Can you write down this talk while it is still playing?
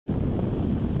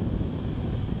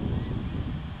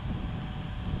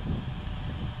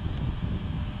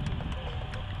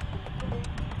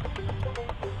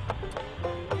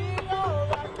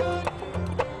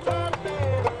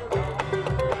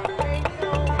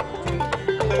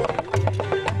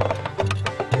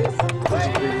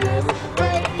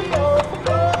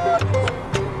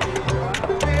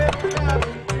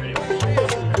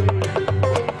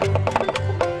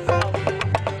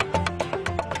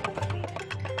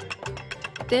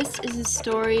This is a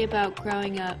story about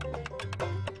growing up.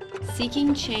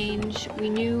 Seeking change, we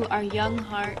knew our young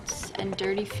hearts and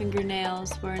dirty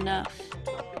fingernails were enough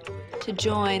to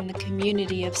join the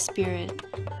community of spirit.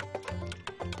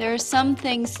 There are some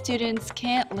things students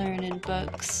can't learn in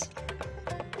books.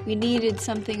 We needed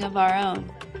something of our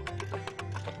own.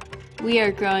 We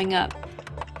are growing up,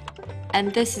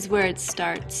 and this is where it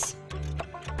starts.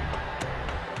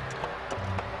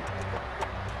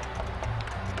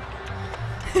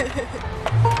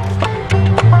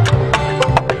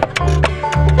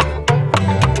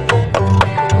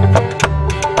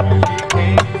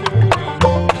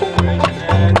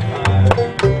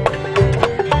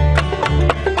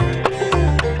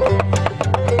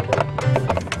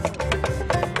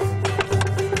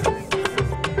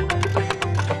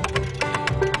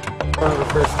 One of the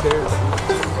first chairs.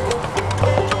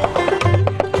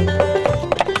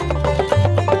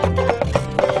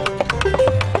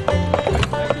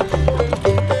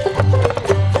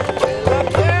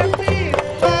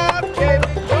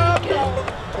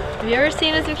 Have you ever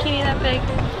seen a zucchini that big?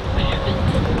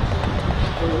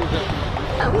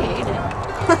 Oh, we ate it.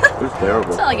 It was terrible.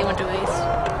 It's not like it went to waste.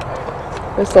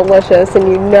 It's delicious and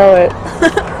you know it.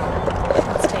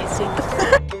 It's tasty.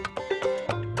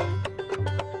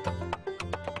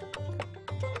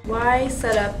 Why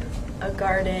set up a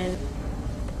garden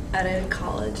at a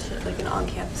college, like an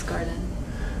on-campus garden?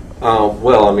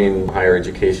 Well, I mean, higher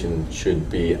education should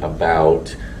be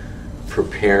about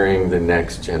preparing the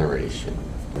next generation.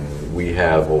 We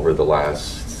have, over the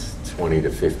last 20 to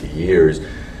 50 years,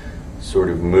 sort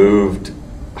of moved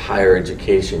higher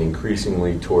education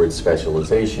increasingly towards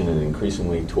specialization and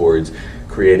increasingly towards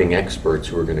creating experts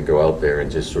who are going to go out there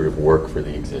and just sort of work for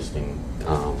the existing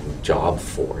job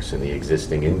force and the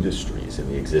existing industries and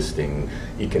the existing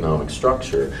economic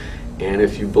structure. And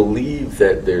if you believe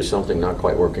that there's something not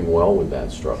quite working well with that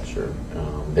structure,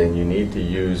 then you need to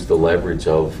use the leverage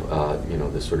of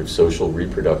the sort of social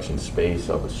reproduction space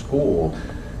of a school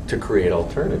to create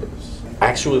alternatives.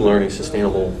 Actually learning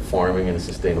sustainable farming and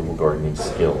sustainable gardening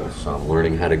skills,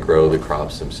 learning how to grow the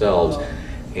crops themselves,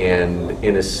 and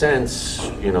in a sense,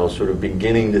 sort of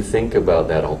beginning to think about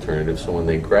that alternative, so when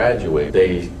they graduate,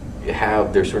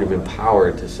 they're sort of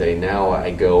empowered to say, now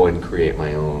I go and create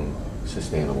my own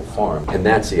sustainable farm. And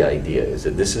that's the idea, is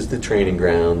that this is the training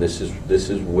ground, this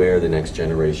is where the next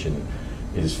generation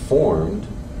is formed.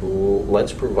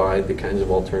 Let's provide the kinds of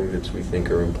alternatives we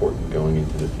think are important going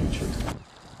into the future.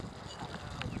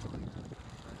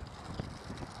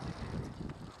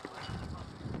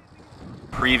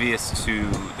 Previous to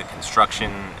the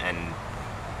construction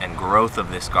and growth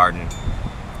of this garden,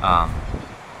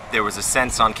 there was a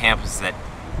sense on campus that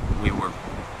we were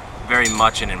very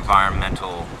much an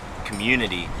environmental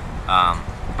community,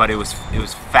 but it was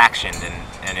factioned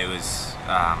and it was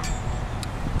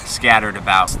scattered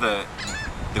about.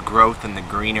 The growth and the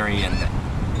greenery and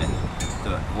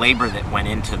the labor that went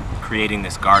into creating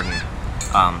this garden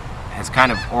has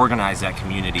kind of organized that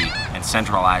community and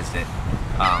centralized it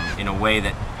in a way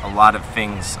that a lot of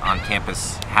things on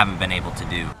campus haven't been able to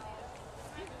do.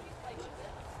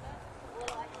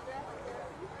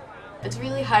 It's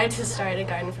really hard to start a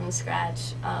garden from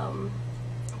scratch.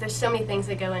 There's so many things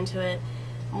that go into it,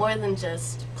 more than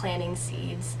just planting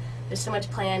seeds. There's so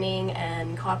much planning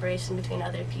and cooperation between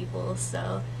other people,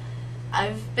 so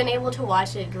I've been able to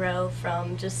watch it grow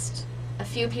from just a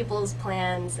few people's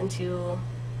plans into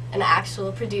an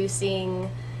actual producing,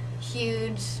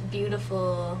 huge,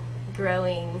 beautiful,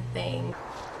 growing thing.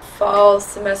 Fall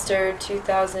semester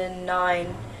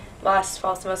 2009, last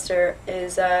fall semester,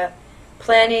 is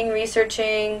planning,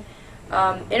 researching,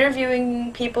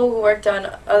 interviewing people who worked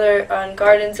on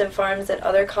gardens and farms at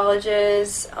other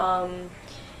colleges,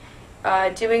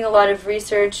 doing a lot of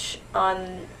research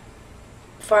on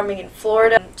farming in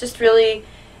Florida, just really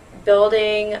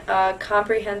building a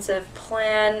comprehensive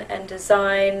plan and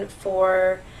design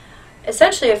for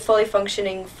essentially a fully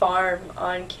functioning farm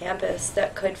on campus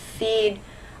that could feed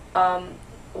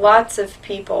lots of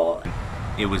people.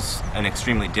 It was an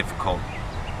extremely difficult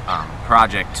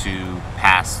project to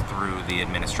pass through the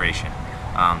administration.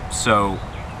 So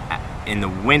in the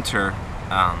winter,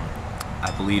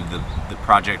 I believe the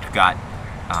project got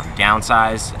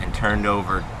downsized and turned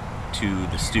over to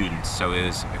the students. So it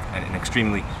was an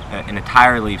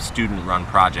entirely student-run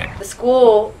project. The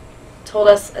school told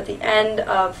us at the end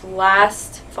of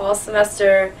last fall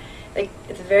semester, like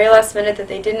at the very last minute, that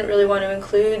they didn't really want to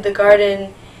include the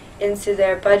garden into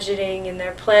their budgeting and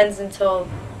their plans until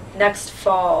next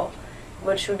fall,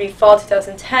 which would be fall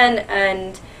 2010.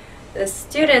 And the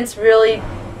students really,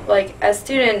 like, as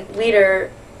student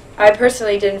leader, I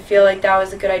personally didn't feel like that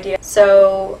was a good idea.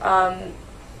 So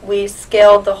we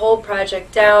scaled the whole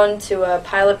project down to a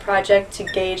pilot project to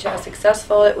gauge how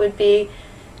successful it would be,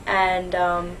 and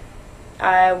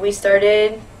we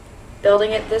started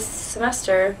building it this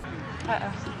semester.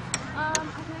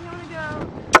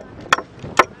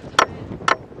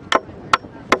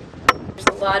 There's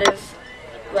a lot of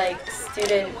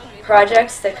student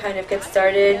projects that kind of get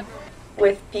started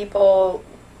with people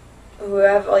who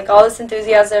have all this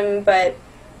enthusiasm, but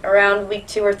around week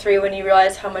 2 or 3, when you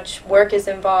realize how much work is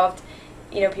involved,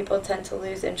 people tend to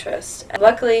lose interest. And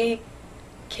luckily,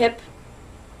 Kip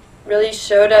really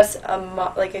showed us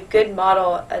a good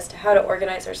model as to how to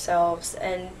organize ourselves,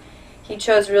 and he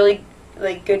chose really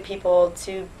good people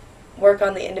to work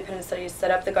on the independent studies,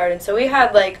 set up the garden. So we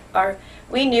had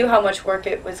we knew how much work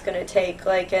it was going to take,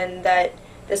 and that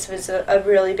this was a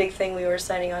really big thing we were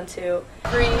signing on to.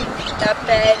 That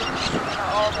bed,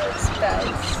 all those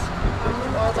beds,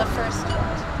 or the first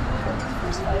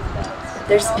 5 beds.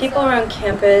 There's people around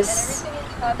campus,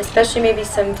 especially maybe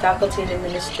some faculty and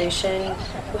administration,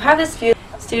 who have this view.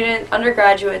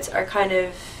 Undergraduates are kind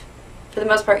of, for the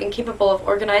most part, incapable of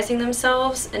organizing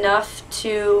themselves enough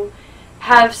to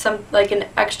have an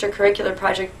extracurricular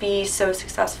project be so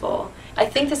successful. I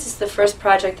think this is the first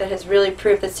project that has really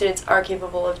proved that students are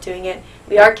capable of doing it.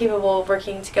 We are capable of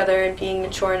working together and being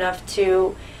mature enough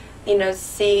to,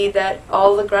 see that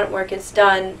all the grunt work is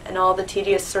done and all the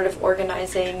tedious sort of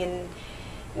organizing and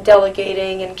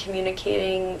delegating and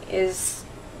communicating is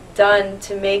done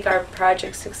to make our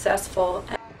project successful.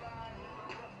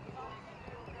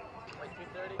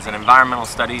 As an environmental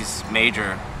studies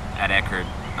major at Eckerd,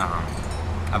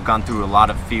 I've gone through a lot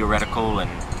of theoretical and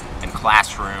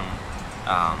classroom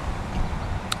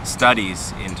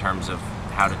studies in terms of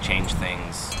how to change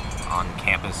things on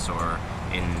campus or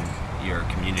in your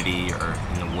community or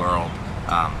in the world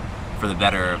for the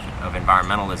better of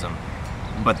environmentalism.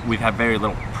 But we've had very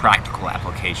little practical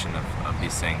application of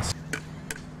these things.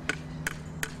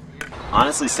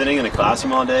 Honestly, sitting in a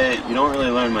classroom all day, you don't really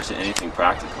learn much of anything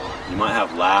practical. You might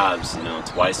have labs,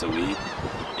 twice a week,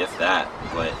 if that,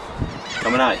 but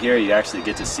coming out here, you actually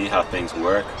get to see how things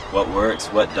work, what works,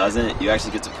 what doesn't. You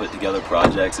actually get to put together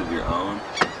projects of your own.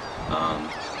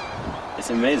 It's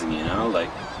amazing,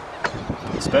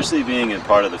 especially being a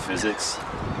part of the physics.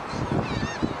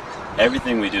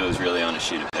 Everything we do is really on a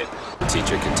sheet of paper. The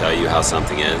teacher can tell you how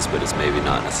something is, but it's maybe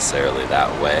not necessarily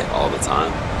that way all the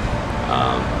time.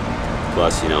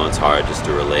 Plus, it's hard just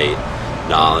to relate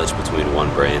knowledge between one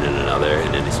brain and another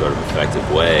in any sort of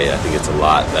effective way. I think it's a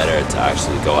lot better to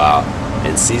actually go out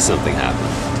and see something happen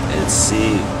and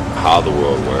see how the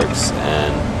world works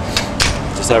and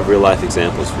just have real life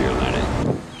examples for your learning.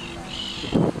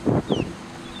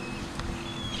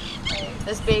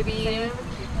 This baby.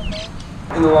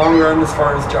 In the long run, as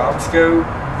far as jobs go,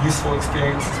 useful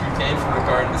experiences we've gained from the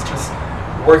garden is just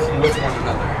working with one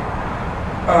another.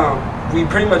 We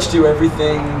pretty much do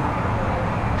everything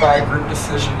by a group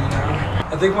decision,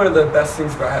 I think one of the best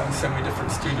things about having so many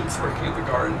different students working at the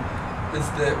garden is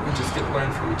that we just get to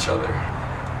learn from each other.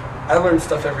 I learn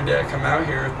stuff every day I come out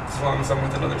here, as long as I'm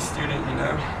with another student,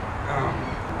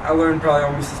 I learn probably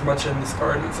almost as much in this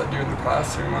garden as I do in the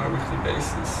classroom on a weekly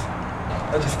basis.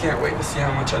 I just can't wait to see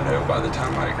how much I know by the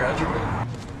time I graduate.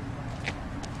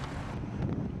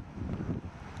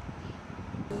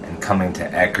 And coming to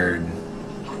Eckerd,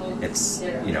 it's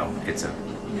a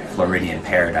Floridian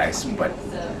paradise, but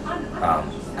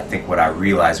I think what I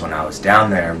realized when I was down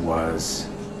there was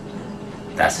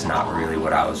that's not really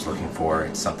what I was looking for.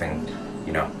 It's something,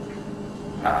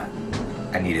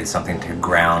 I needed something to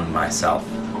ground myself.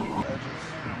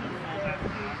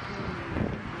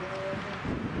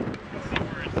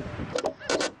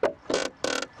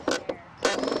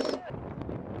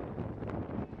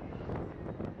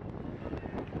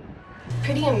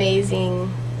 Pretty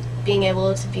amazing being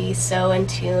able to be so in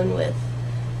tune with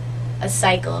a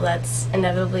cycle that's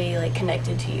inevitably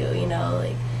connected to you,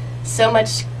 so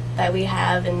much that we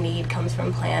have and need comes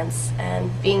from plants, and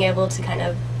being able to kind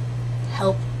of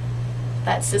help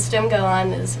that system go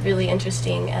on is really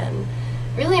interesting and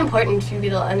really important for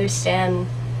people to understand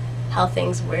how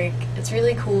things work. It's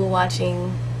really cool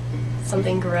watching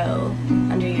something grow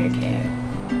under your care.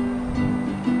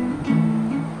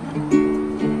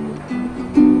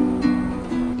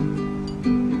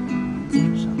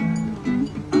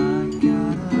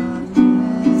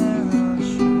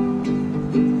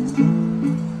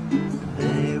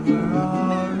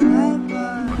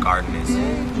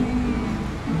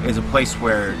 Is a place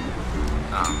where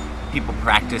people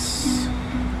practice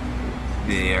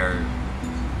their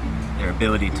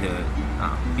ability to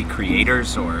be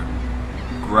creators or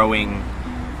growing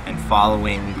and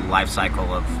following the life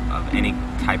cycle of any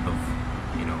type of,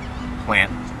 you know, plant,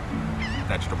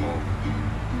 vegetable,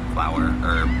 flower,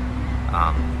 herb.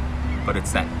 But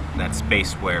it's that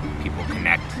space where people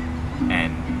connect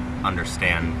and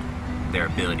understand their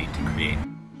ability to create.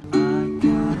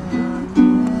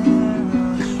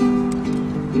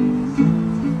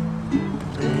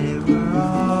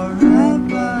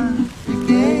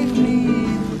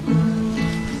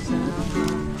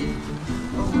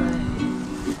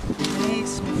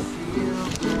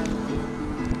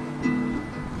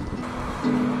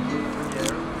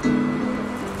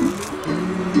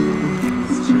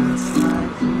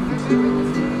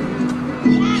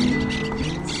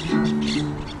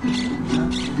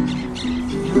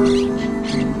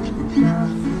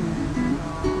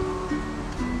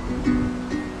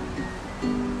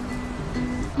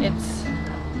 It's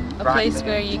a place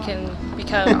where you can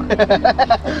become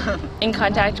in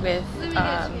contact with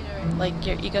like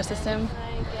your ecosystem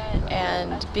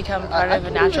and become part of a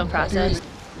natural process.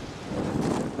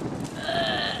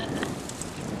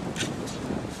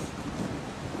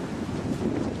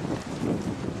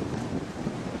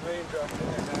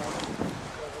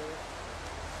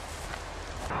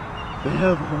 They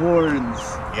have horns.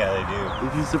 Yeah, they do.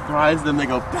 If you surprise them, they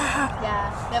go bah!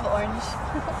 Yeah, they have orange.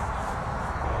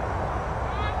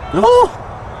 Oh!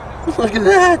 Look at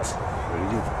that!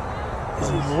 These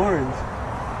are horns.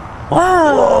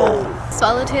 Wow!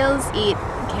 Swallowtails eat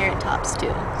carrot tops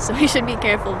too, so we should be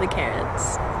careful of the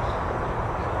carrots.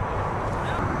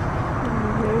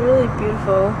 They're really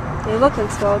beautiful. They look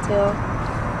like swallowtail.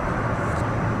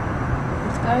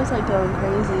 This guy's like going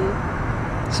crazy.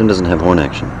 This one doesn't have horn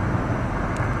action.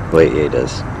 Wait, yeah, it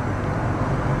does.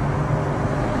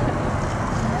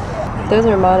 Those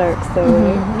are monarchs, though.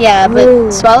 Mm-hmm. Yeah, but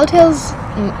swallowtails,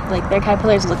 like their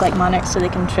caterpillars look like monarchs, so they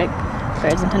can trick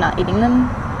birds into not eating them,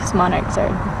 because monarchs are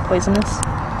poisonous.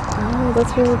 Oh,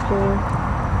 that's really cool.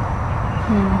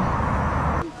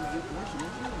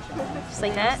 Just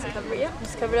like that?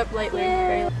 Just cover it up lightly.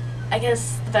 Yeah. I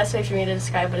guess the best way for me to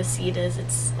describe what a seed is,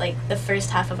 it's like the first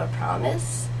half of a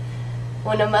promise.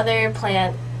 When a mother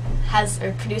plant has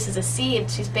or produces a seed,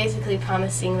 she's basically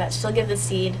promising that she'll give the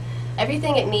seed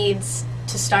everything it needs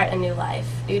to start a new life: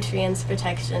 nutrients,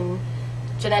 protection,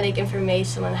 genetic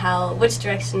information on which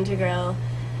direction to grow.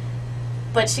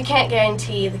 But she can't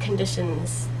guarantee the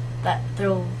conditions that there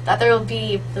will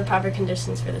be the proper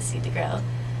conditions for the seed to grow.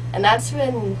 And that's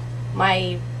when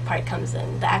my part comes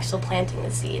in, the actual planting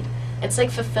the seed. It's like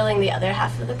fulfilling the other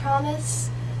half of the promise,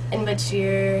 in which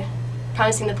you're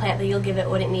promising the plant that you'll give it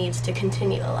what it needs to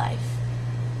continue a life.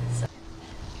 So.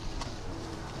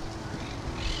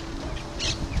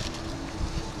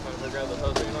 Want to grab the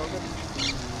hose again over?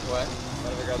 What?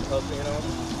 Want to grab the hose again over?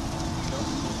 No?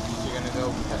 You're going to go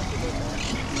past the boat now?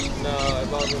 No, as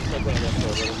long as it's quick when I get to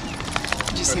it.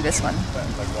 Did you see this one?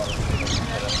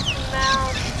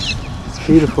 It's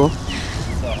beautiful.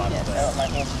 Yes.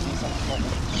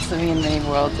 It's living in many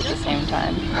worlds at the same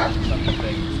time.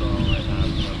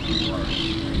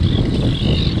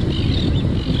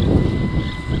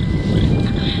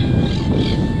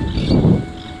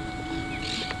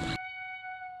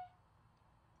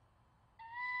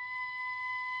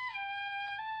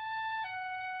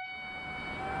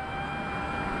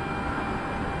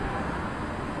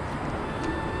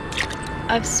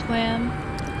 I've swam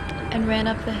and ran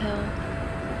up the hill.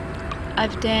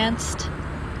 I've danced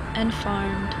and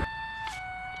farmed.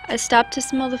 I stopped to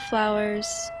smell the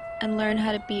flowers and learn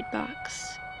how to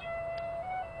beatbox.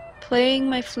 Playing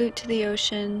my flute to the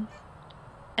ocean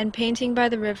and painting by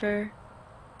the river,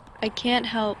 I can't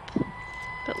help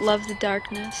but love the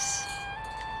darkness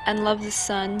and love the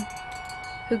sun,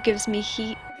 who gives me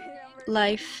heat,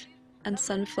 life, and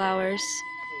sunflowers.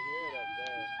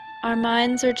 Our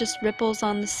minds are just ripples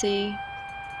on the sea,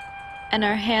 and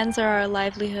our hands are our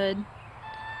livelihood.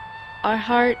 Our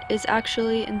heart is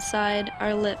actually inside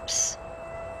our lips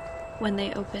when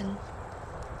they open.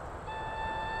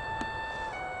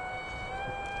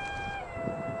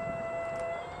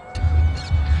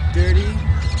 Dirty,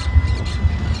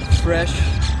 fresh,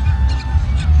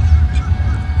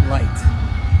 light.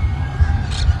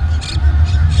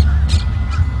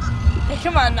 Hey,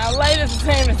 come on now, light is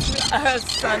the same as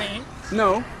sunny.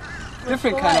 No,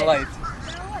 different kind of light.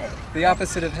 The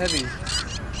opposite of heavy.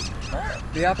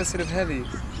 The opposite of heavy,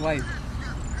 light.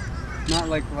 Not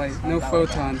like light, no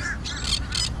photons.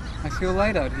 I feel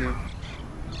light out here.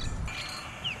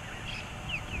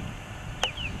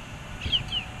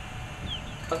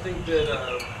 I think that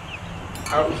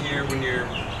out here, when you're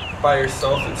by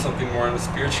yourself, it's something more on a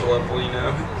spiritual level, you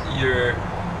know? You're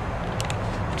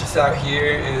just out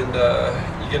here and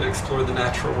you get to explore the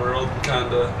natural world and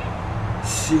kind of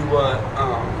see what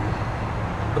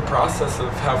the process of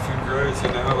how food grows,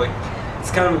 you know? Like,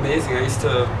 it's kind of amazing. I used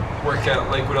to work at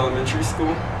Lakewood Elementary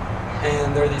School,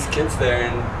 and there are these kids there,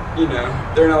 and, you know,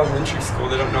 they're in elementary school,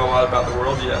 they don't know a lot about the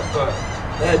world yet, but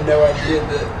they had no idea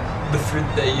that the food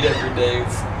that they eat every day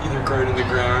is either grown in the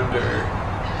ground or,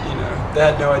 you know, they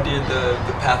had no idea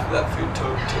the path that food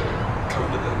took to come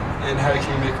to them, and how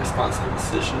can you make responsible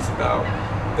decisions about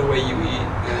the way you eat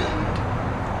and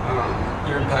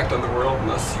your impact on the world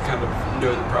unless you kind of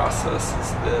know the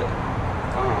processes that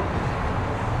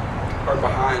are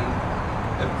behind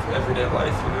everyday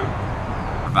life, you know.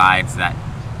 Provides that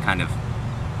kind of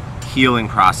healing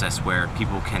process where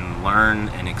people can learn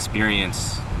and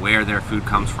experience where their food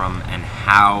comes from and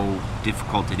how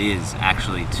difficult it is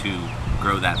actually to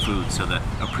grow that food, so that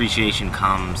appreciation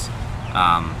comes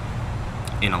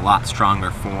in a lot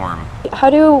stronger form. How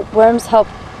do worms help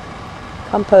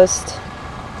compost?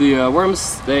 The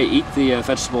worms, they eat the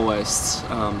vegetable wastes,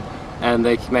 and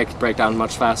they break down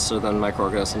much faster than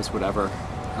microorganisms would ever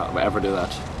do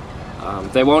that.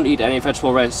 They won't eat any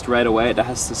vegetable waste right away. It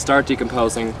has to start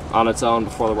decomposing on its own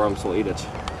before the worms will eat it,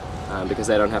 because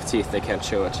they don't have teeth, they can't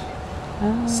chew it.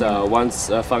 Oh. So once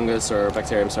a fungus or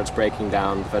bacterium starts breaking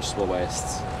down the vegetable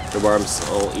wastes, the worms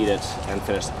will eat it and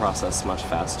finish the process much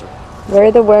faster. Where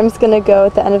are the worms going to go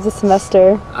at the end of the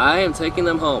semester? I am taking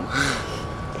them home.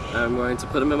 I'm going to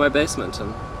put them in my basement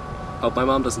and hope my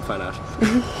mom doesn't find out.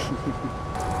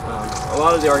 A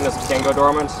lot of the organisms can go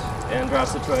dormant in drought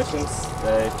situations.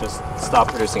 They just stop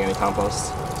producing any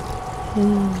compost.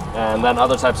 And then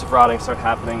other types of rotting start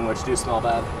happening, which do smell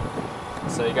bad.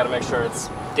 So you got to make sure it's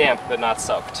damp but not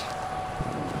soaked.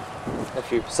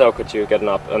 If you soak it, you get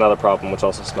another problem, which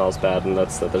also smells bad, and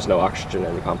that's that there's no oxygen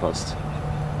in the compost.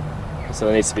 So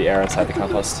there needs to be air inside the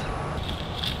compost.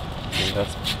 And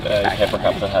that's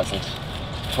perhaps that hasn't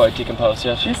quite decomposed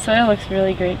yet. This soil looks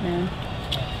really great now.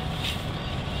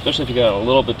 Especially if you go a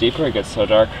little bit deeper, it gets so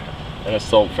dark, and it's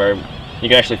still very. You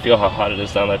can actually feel how hot it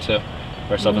is down there too,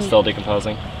 where stuff is still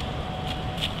decomposing.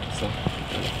 So,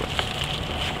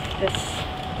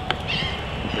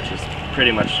 which is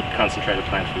pretty much concentrated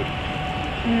plant food.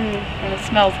 And it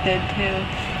smells good too.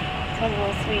 It smells a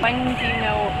little sweet. When do you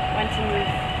know when to move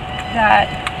that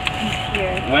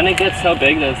here? When it gets so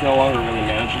big that it's no longer really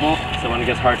manageable, so when it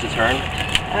gets hard to turn,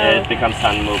 it becomes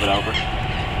time to move it over. If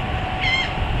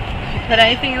you put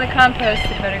anything in the compost,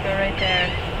 it better go right there.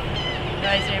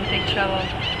 Otherwise you're in big trouble.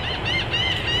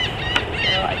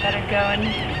 So I better go and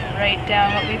write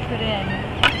down what we put in.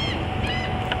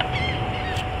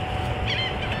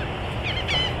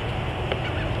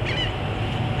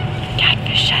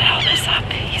 Catfish set all this up.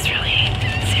 He's really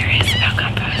serious about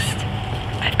compost.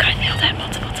 I've gotten yelled at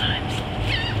multiple times.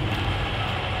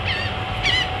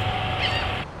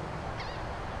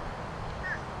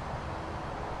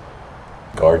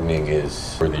 Gardening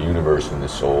is where the universe and the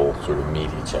soul sort of meet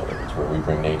each other. It's where we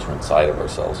bring nature inside of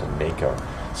ourselves and make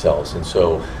ourselves. And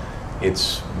so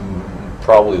it's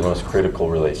probably the most critical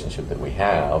relationship that we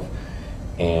have,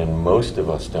 and most of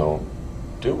us don't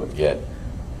do it, yet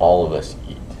all of us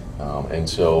eat. And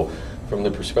so from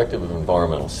the perspective of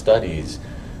environmental studies,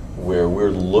 where we're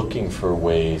looking for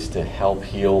ways to help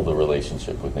heal the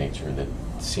relationship with nature that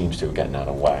seems to have gotten out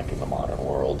of whack in the modern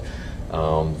world,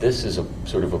 this is a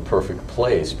sort of a perfect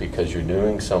place, because you're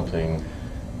doing something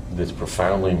that's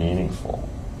profoundly meaningful.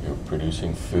 You're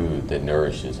producing food that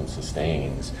nourishes and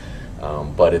sustains,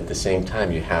 but at the same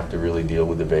time you have to really deal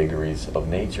with the vagaries of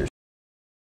nature.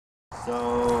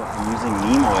 So I'm using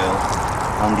neem oil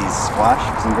on these squash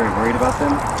because I'm very worried about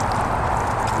them.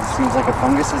 It seems like a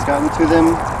fungus has gotten to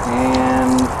them,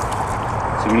 and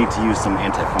so we need to use some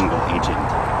antifungal agent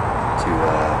to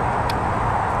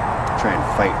try and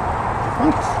fight the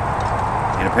fungus.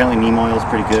 And apparently neem oil is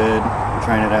pretty good. I'm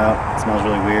trying it out. It smells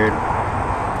really weird,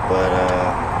 but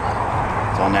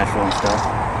it's all natural and stuff.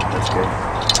 That's good.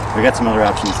 We got some other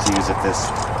options to use if this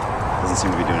doesn't seem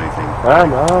to be doing anything.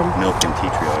 Milk and tea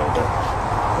tree oil, but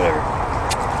whatever.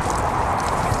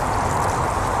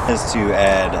 Is to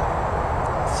add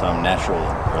some natural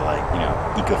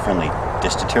or eco-friendly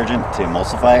dish detergent to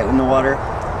emulsify it in the water,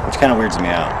 which kind of weirds me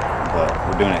out, but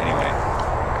we're doing it anyway.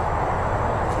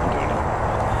 I'm doing it.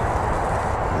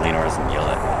 Leonora doesn't yell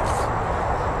at me.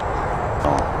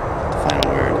 The final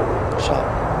word shall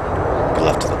be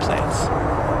left to the plants.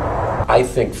 I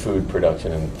think food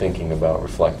production and thinking about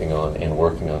reflecting on and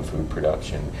working on food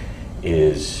production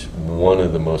is one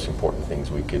of the most important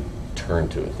things we could turn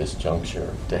to at this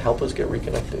juncture to help us get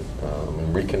reconnected,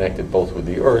 and reconnected both with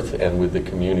the earth and with the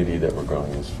community that we're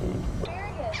growing this food.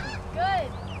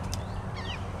 Good.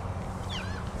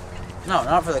 No,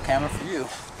 not for the camera, for you.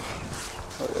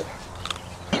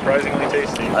 Surprisingly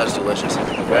tasty. That's delicious.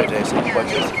 Very tasty. Quite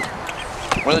tasty.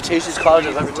 One of the tastiest collards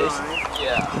I've ever tasted.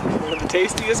 Yeah. One of the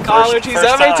tastiest collards he's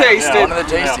ever tasted. Yeah, one of the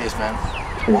tastiest, man.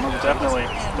 Definitely.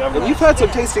 And you've had some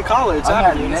tasty collards, I've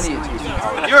haven't had you? many tasty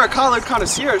collards. You're a collard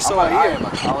connoisseur, so I I hear. am a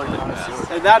collard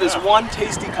connoisseur. And that is one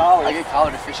tasty collard. I get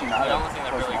collard aficionado.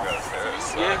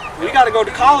 Yeah, we got to go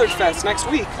to College Fest next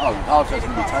week. Oh, College Fest is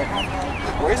gonna be tight, man.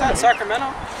 Where's that,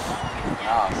 Sacramento?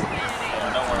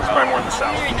 It's probably more in the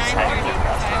south.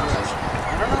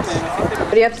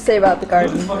 What do you have to say about the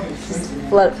garden? Just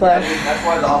let it flow. That's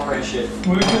why the off-road shit.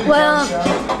 Well,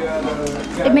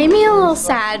 it made me a little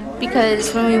sad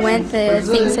because when we went, the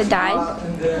things had died.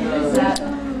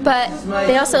 But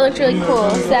they also looked really cool,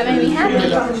 so that made me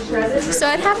happy. So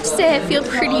I'd have to say I feel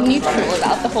pretty neutral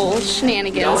about the whole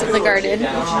shenanigans of the garden.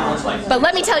 But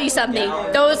let me tell you something,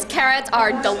 those carrots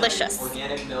are delicious.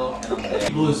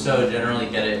 People who sew generally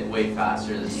get it way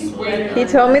faster than people who don't. He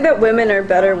told me that women are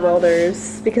better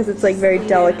welders because it's like very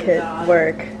delicate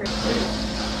work.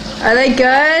 Are they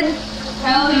good?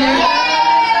 Hell yeah!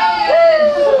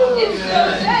 It's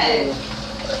so good!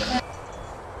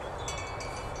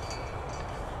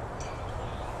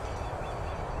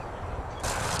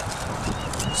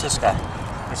 What's this guy?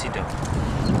 What's he doing?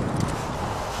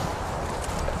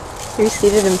 He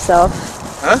reseated himself.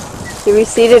 Huh? He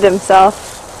reseated himself.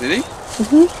 Did he?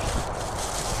 Mm-hmm.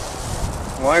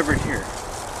 Why over here?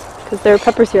 Because there were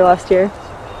peppers here last year.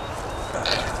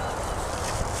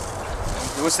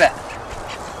 What's that?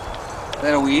 Is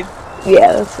that a weed?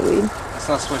 Yeah, that's a weed. That's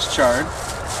not Swiss chard.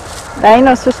 That ain't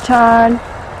no Swiss chard.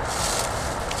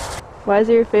 Why is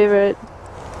it your favorite?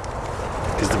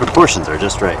 Because the proportions are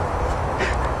just right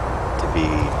to be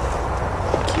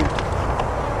cute.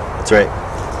 That's right.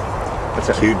 That's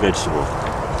a cute vegetable.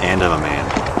 And I'm a man.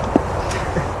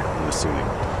 I'm assuming.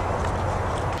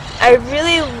 I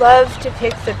really love to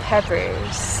pick the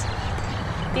peppers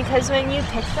because when you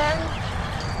pick them,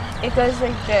 it goes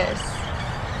like this.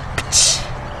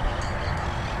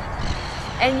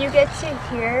 And you get to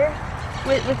hear,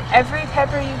 with every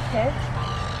pepper you pick,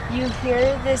 you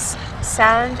hear this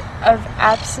sound of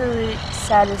absolute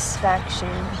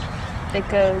satisfaction that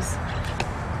goes.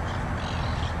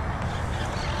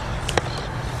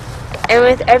 And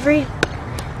with every,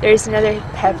 there's another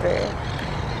pepper.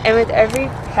 And with every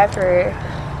pepper,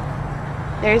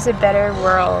 there's a better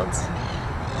world.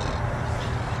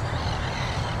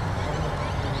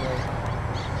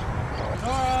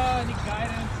 Nora, any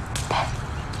guidance?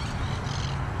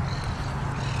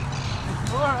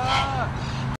 Nora!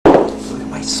 Look at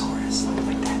my Saurus. Look at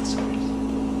my dad's Saurus.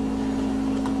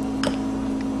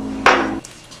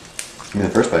 I mean,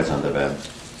 the first bite's not that bad.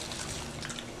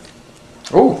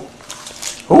 Ooh.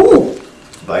 Ooh.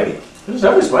 Bitey. This is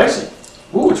definitely spicy.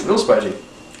 Ooh, it's real spicy.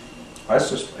 Why is it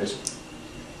so spicy?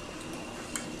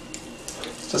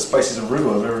 It's as spicy as a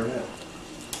arugula I've ever had.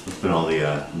 It's been all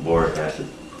the boric acid.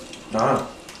 Ah,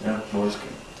 yeah, more is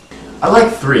good. I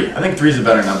like 3. I think 3 is a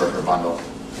better number for a bundle.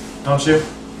 Don't you?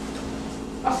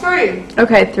 A 3.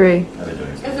 Okay, 3.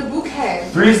 It's a bouquet.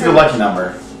 3 is the lucky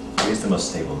number. 3 is the most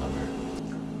stable number.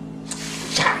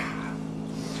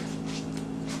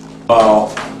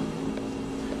 Well,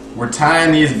 we're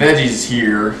tying these veggies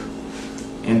here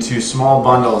into small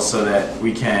bundles so that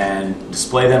we can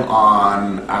display them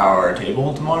on our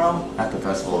table tomorrow at the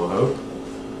Festival of Hope.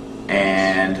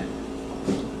 And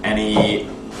any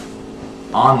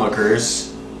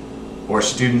onlookers or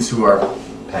students who are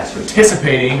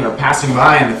participating or passing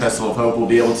by in the Festival of Hope will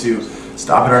be able to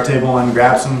stop at our table and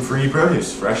grab some free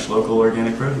produce, fresh, local,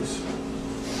 organic produce.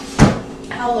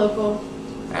 How local?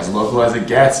 As local as it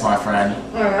gets, my friend.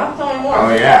 Alright, I'll tell you more.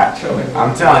 Oh yeah,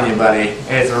 I'm telling you, buddy.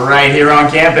 It's right here on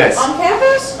campus. On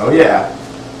campus? Oh yeah.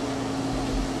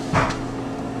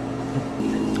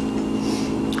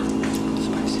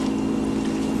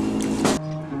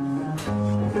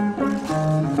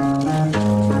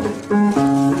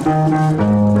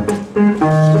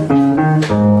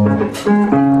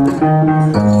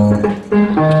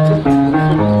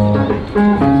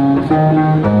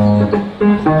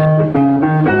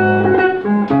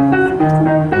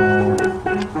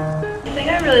 The thing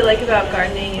I really like about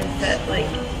gardening is that, like,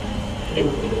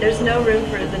 there's no room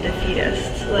for the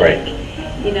defeatist. Like,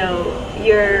 you know,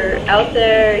 you're out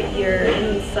there, you're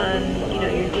in the sun, you know,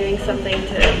 you're doing something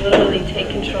to literally take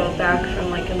control back from,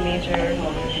 like, a major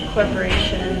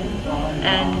corporation.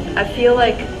 And I feel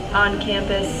like on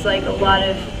campus, like, a lot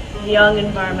of young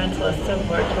environmentalists I've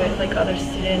worked with, like other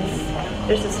students,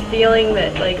 there's this feeling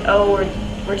that, like, oh,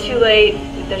 we're too late,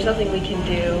 there's nothing we can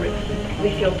do.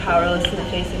 We feel powerless in the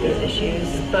face of these issues.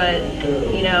 But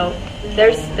you know,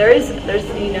 there's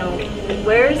you know,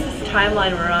 where's this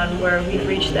timeline we're on where we've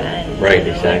reached the end? Right,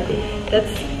 you know? exactly.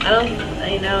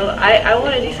 I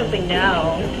want to do something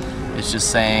now. It's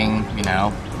just saying, you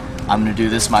know, I'm going to do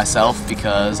this myself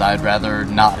because I'd rather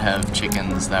not have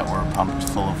chickens that were pumped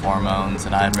full of hormones,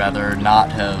 and I'd rather not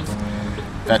have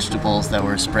vegetables that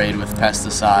were sprayed with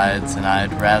pesticides, and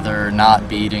I'd rather not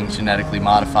be eating genetically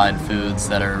modified foods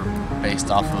that are based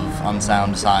off of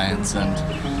unsound science.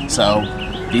 And so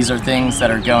these are things that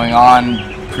are going on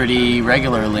pretty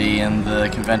regularly in the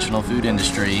conventional food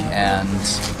industry, and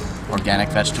organic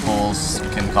vegetables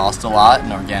can cost a lot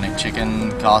and organic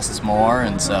chicken costs more,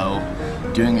 and so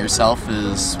doing it yourself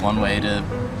is one way to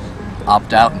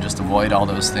opt out and just avoid all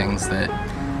those things that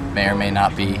may or may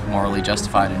not be morally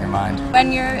justified in your mind.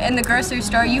 When you're in the grocery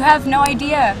store, you have no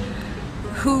idea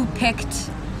who picked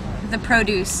the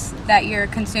produce that you're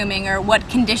consuming or what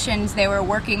conditions they were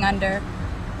working under.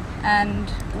 And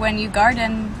when you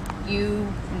garden, you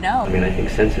know. I mean, I think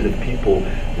sensitive people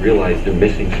realize they're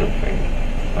missing something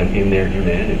in their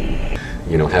humanity.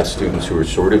 You know, have students who are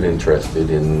sort of interested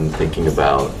in thinking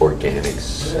about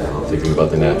organics, thinking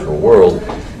about the natural world,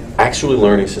 actually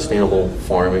learning sustainable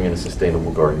farming and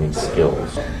sustainable gardening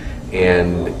skills.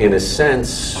 And in a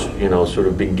sense, you know, sort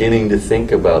of beginning to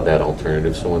think about that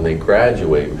alternative, so when they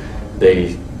graduate,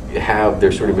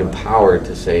 they're sort of empowered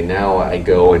to say, now I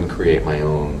go and create my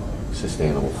own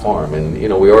sustainable farm. And, you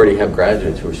know, we already have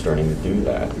graduates who are starting to do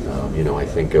that. You know, I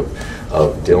think of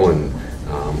Dylan,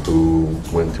 who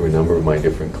went through a number of my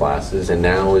different classes and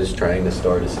now is trying to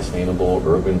start a sustainable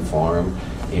urban farm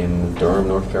in Durham,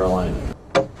 North Carolina.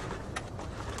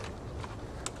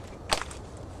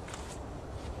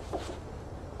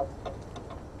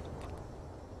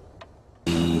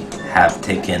 We have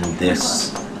taken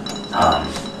this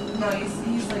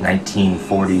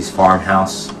 1940s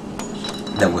farmhouse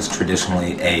that was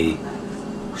traditionally a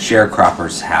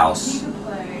sharecropper's house.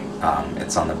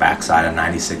 It's on the backside of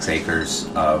 96 acres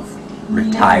of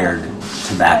retired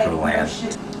tobacco land.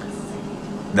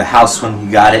 The house, when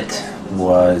we got it,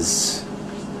 was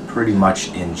pretty much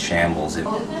in shambles,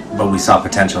 but we saw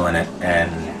potential in it,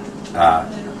 and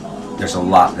there's a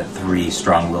lot that 3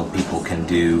 strong-willed people can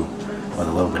do with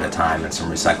a little bit of time and some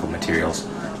recycled materials.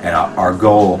 And our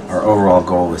overall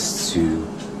goal is to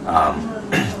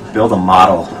build a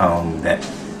model home that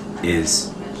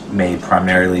is made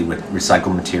primarily with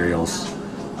recycled materials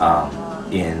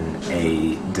in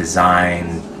a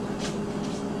design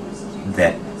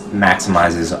that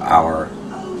maximizes our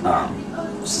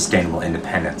sustainable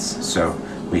independence. So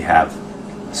we have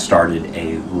started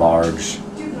a large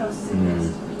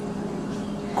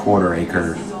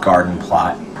quarter-acre garden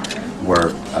plot.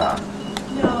 We're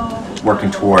working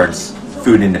towards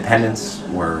food independence.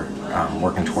 We're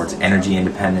working towards energy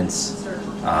independence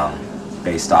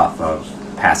based off of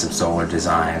passive solar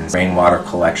designs, rainwater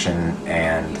collection,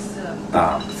 and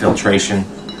filtration.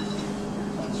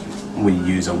 We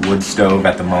use a wood stove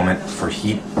at the moment for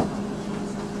heat,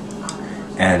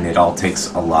 and it all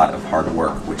takes a lot of hard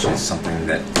work, which is something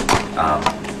that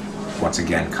once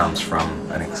again comes from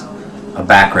a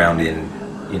background in,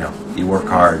 you know, you work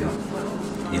hard,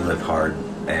 you live hard,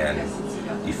 and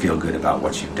you feel good about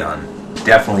what you've done.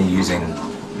 Definitely using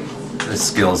the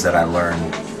skills that I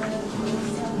learned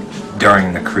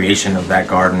during the creation of that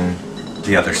garden.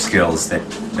 The other skills that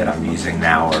I'm using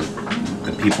now are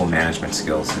the people management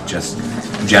skills, and just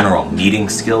general meeting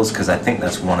skills, because I think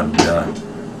that's one of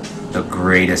the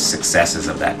greatest successes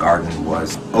of that garden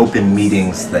was open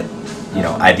meetings that, you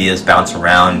know, ideas bounce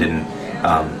around and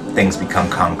things become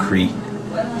concrete.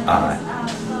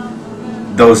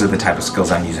 Those are the type of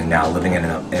skills I'm using now, living in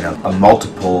a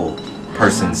multiple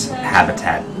person's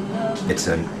habitat. It's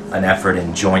an effort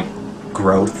in joint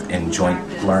growth, in joint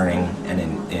learning, and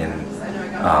in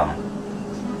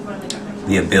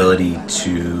the ability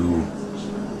to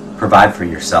provide for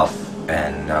yourself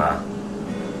and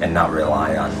not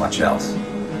rely on much else.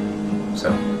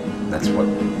 So that's what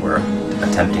we're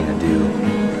attempting to do,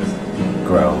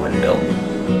 grow and build.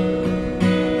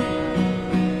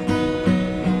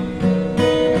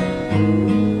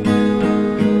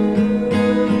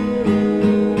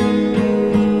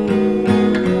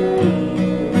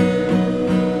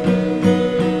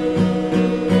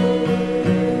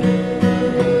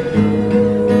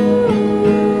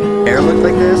 Look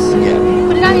like this? Yeah.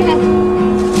 Put it on your head.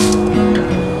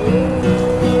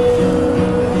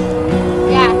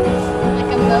 Yeah,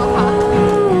 like a mohawk.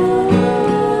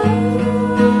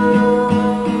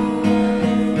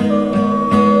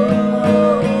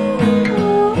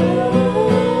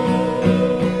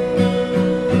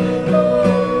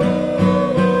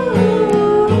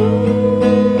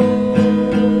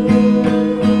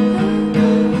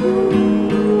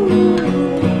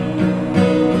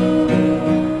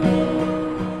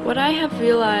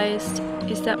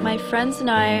 is that my friends and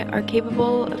I are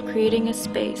capable of creating a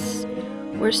space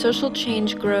where social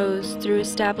change grows through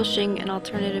establishing an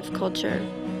alternative culture.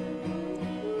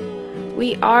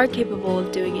 We are capable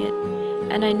of doing it,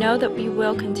 and I know that we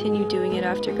will continue doing it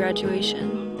after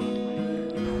graduation.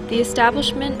 The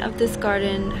establishment of this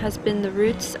garden has been the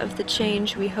roots of the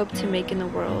change we hope to make in the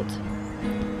world.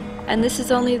 And this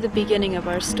is only the beginning of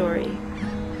our story.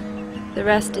 The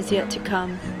rest is yet to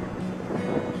come.